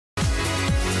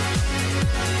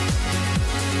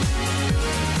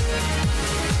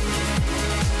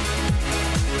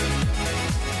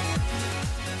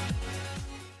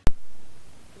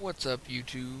What's up,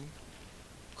 YouTube?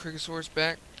 Craigisaurus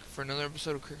back for another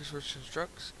episode of Craigisaurus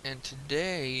Constructs, and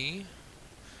today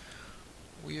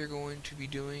we are going to be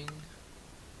doing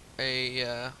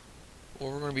we're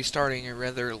going to be starting a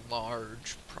rather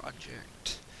large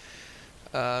project.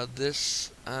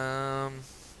 This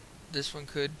one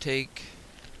could take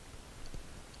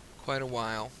quite a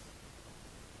while.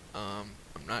 I'm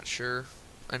not sure.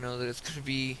 I know that it's going to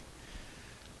be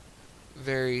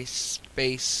very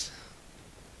space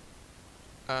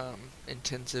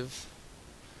intensive,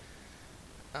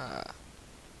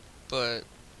 but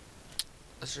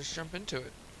let's just jump into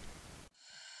it.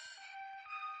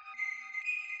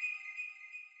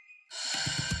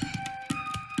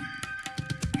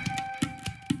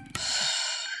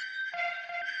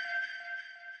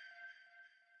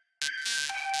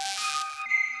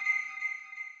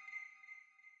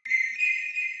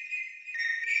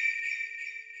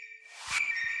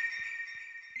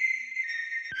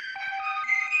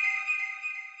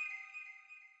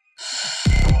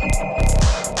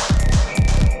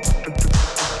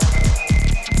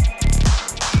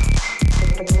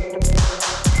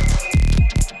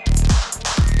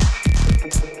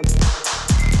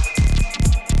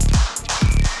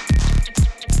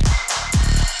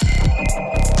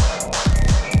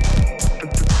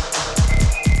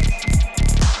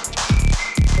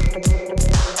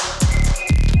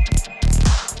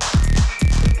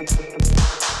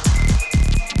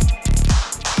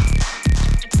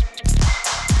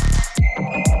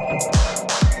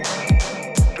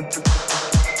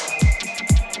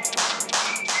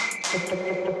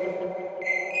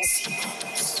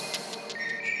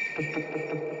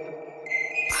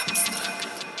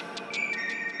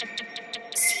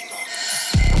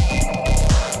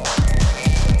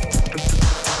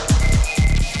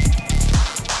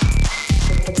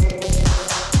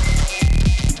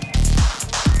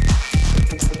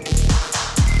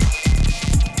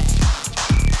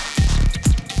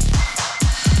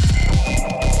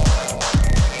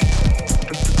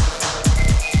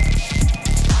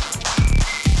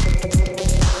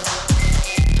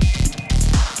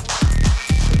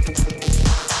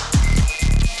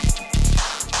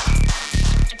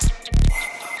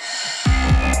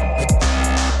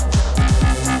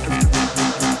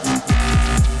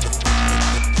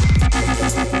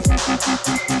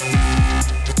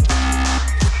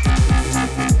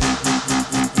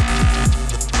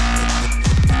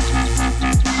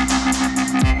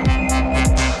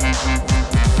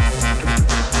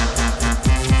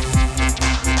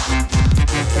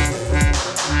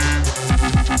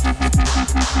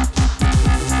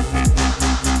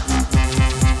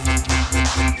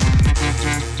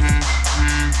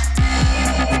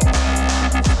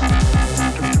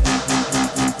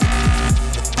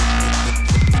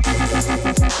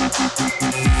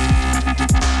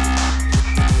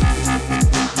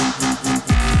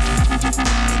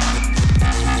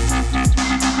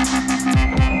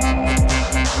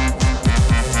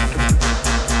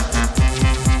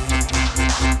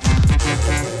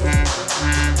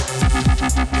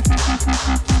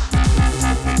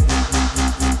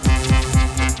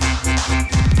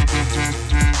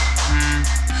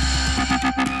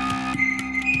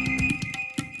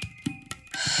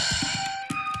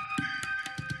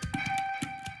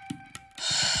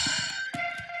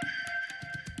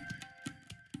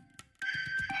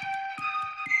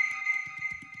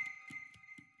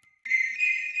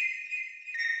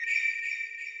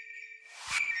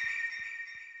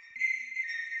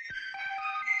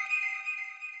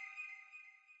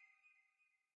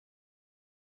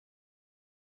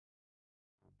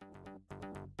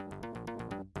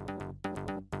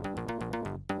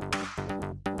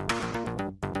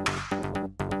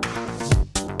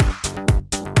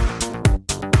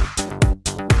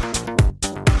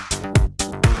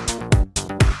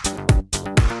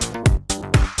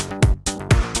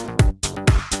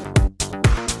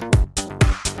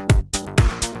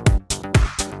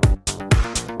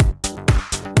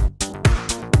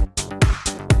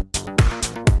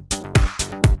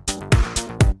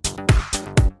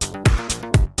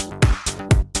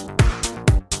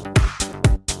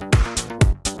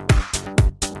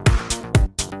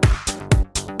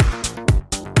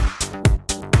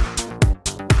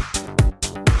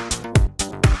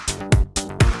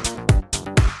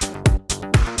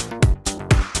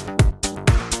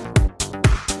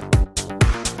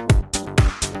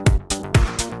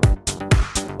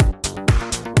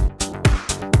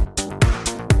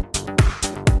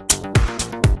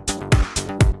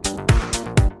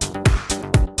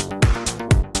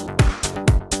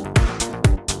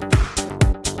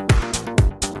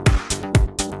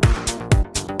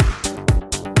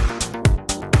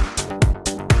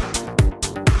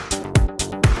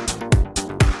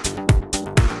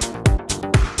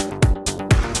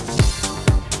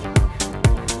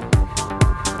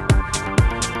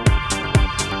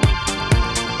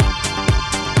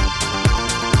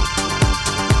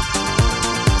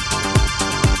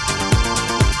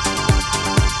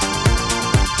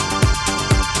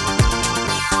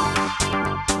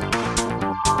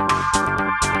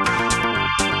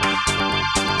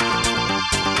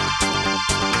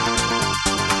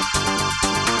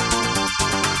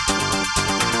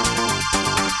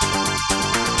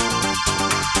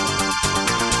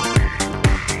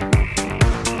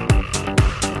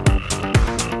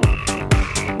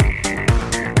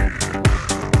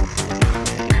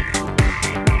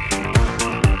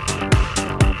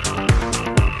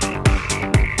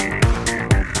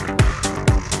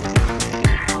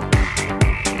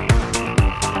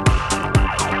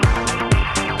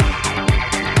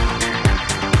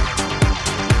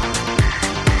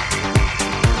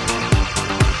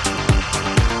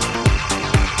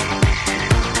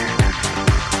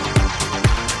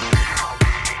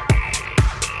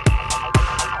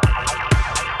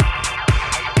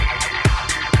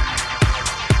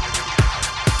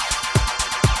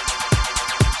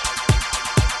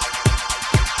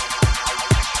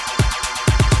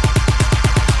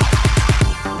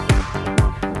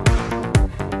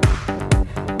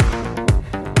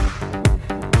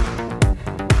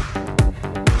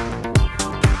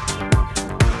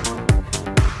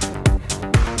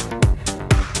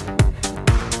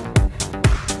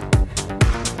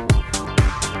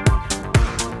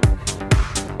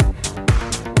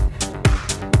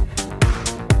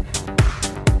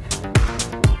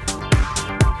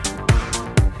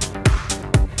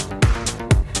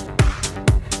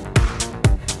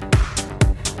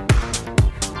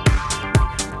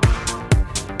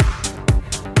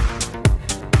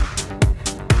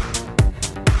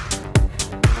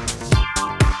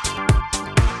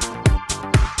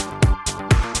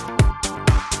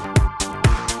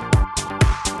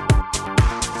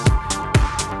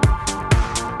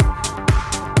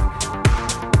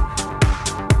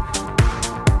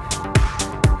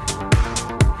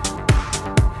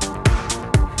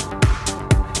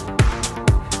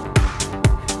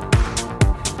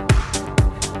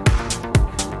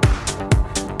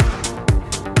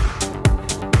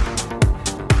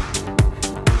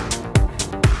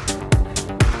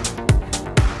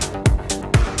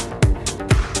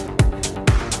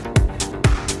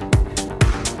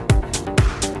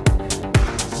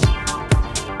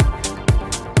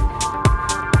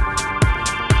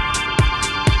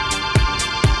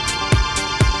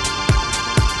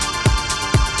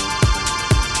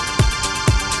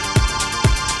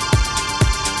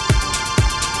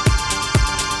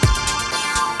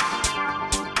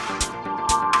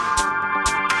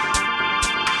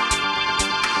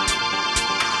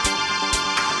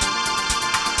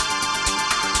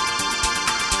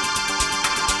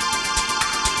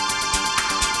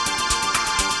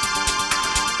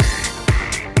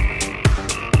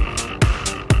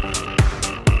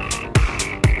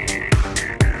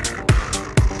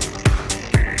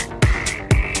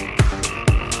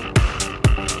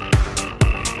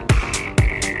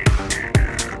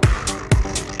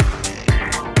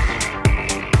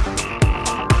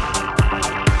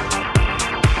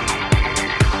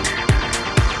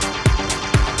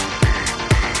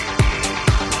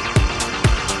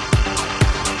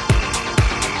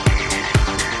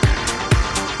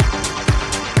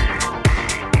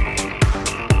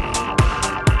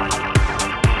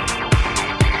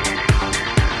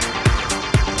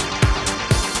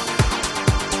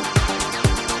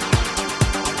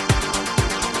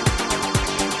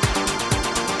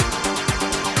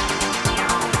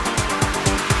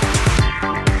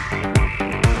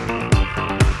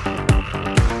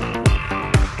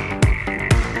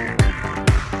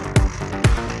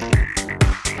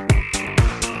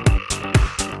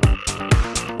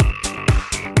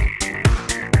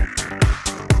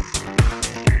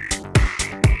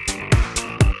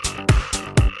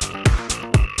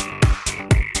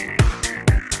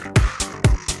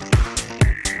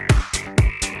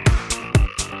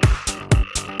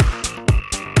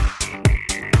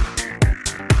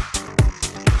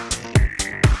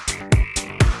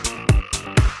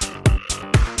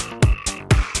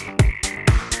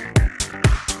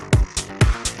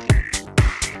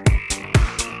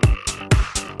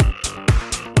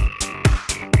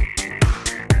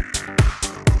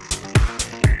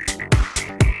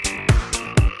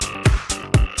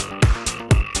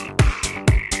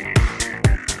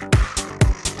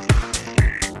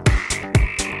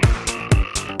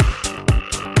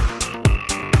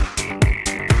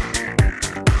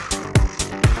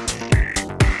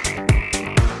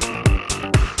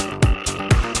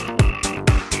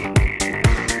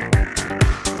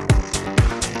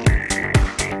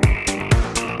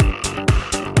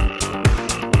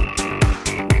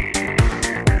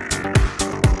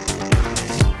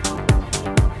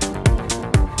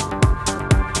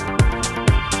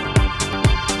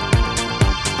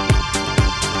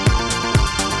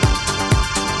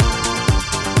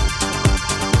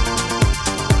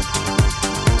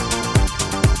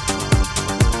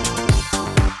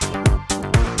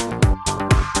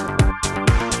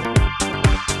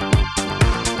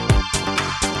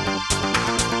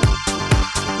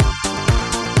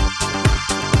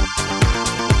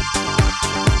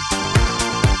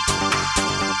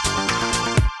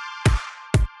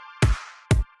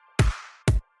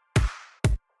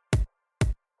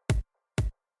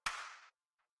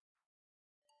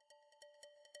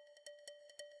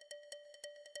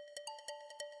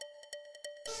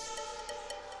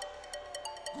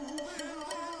 Y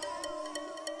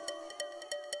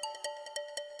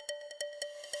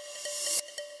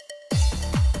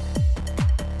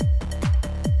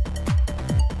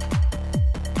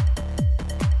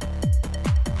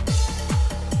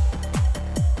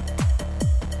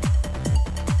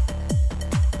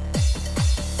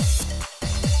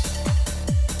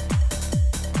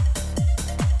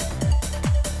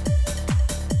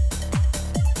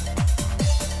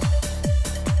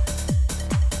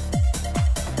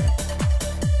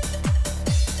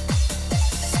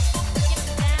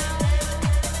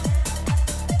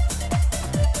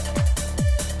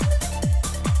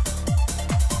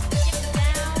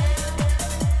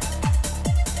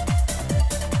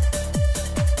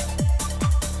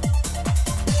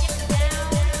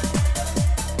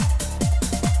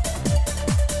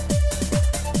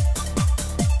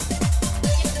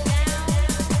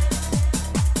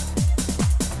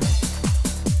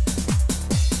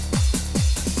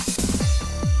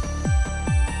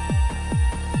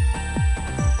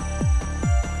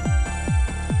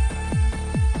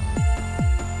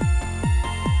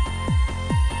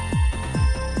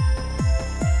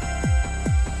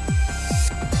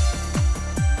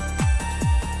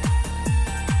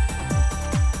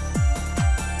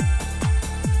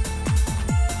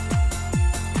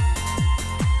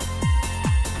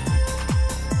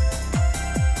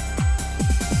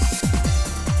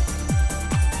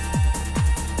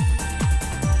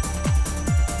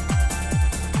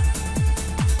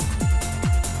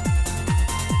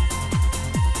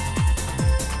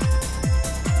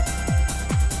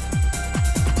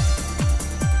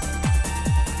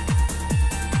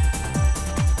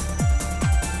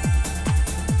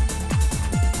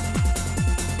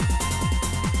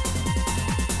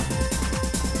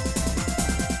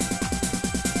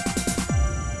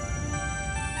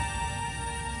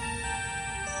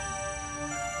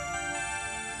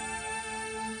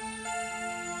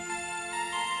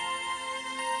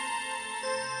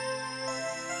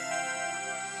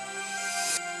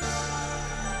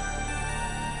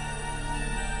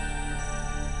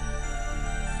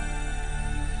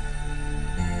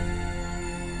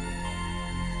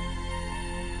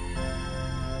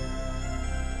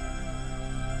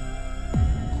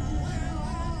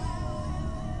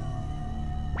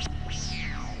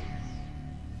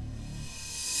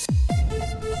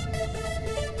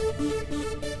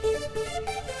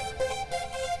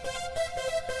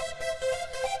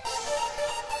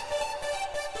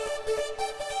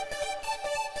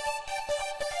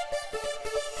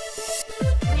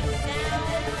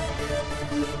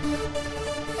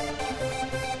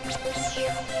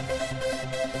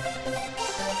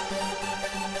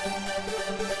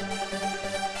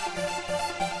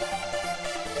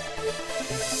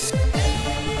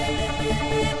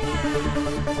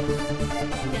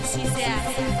así se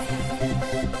hace.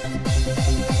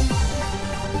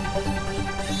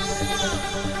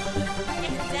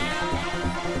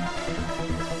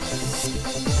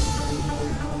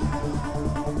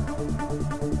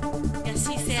 Y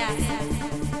así se hace.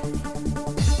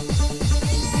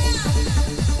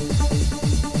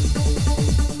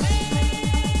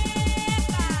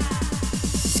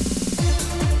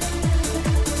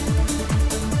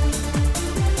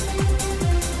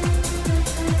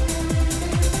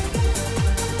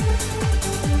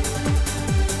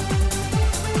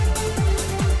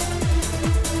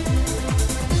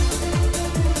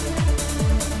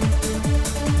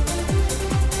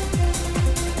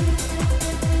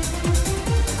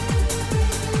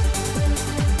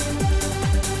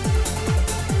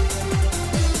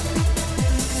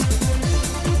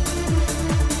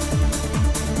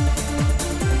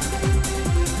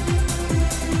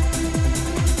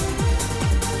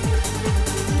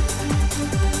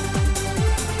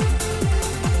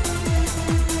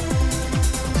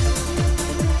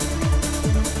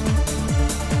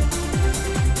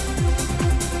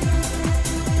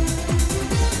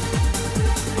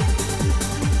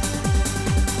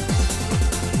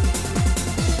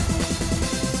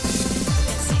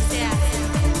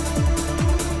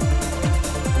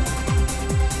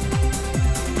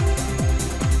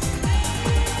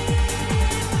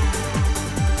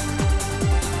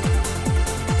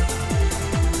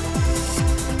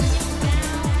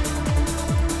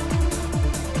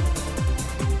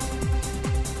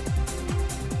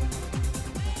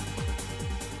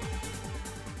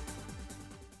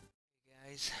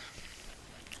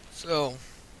 So,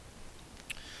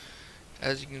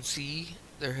 as you can see,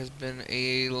 there has been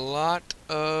a lot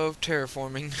of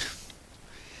terraforming.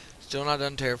 Still not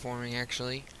done terraforming,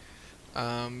 actually.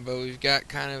 But we've got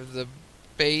kind of the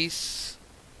base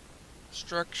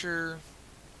structure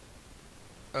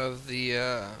of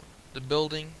the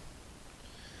building.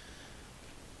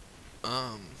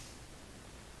 I'm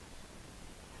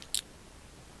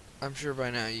sure by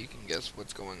now you can guess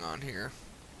what's going on here.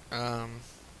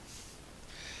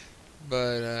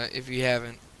 But if you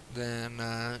haven't, then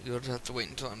you'll just have to wait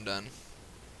until I'm done,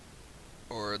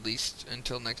 or at least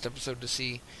until next episode to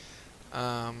see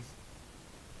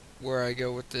where I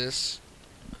go with this.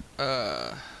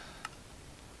 But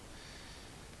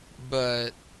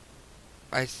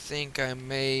I think I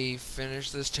may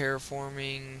finish this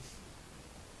terraforming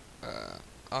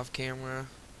off camera,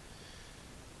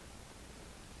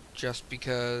 just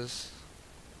because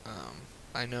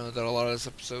I know that a lot of this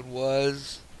episode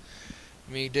was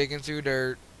me digging through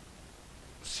dirt,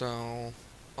 so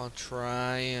I'll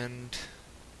try and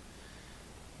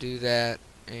do that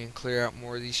and clear out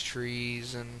more of these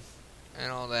trees and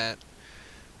all that.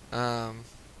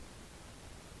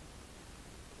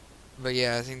 But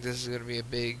yeah, I think this is going to be a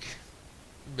big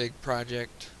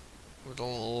project with a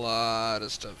lot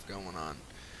of stuff going on.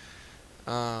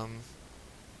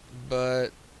 But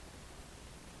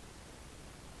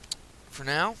for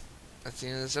now, that's the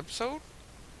end of this episode,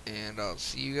 and I'll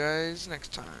see you guys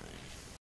next time.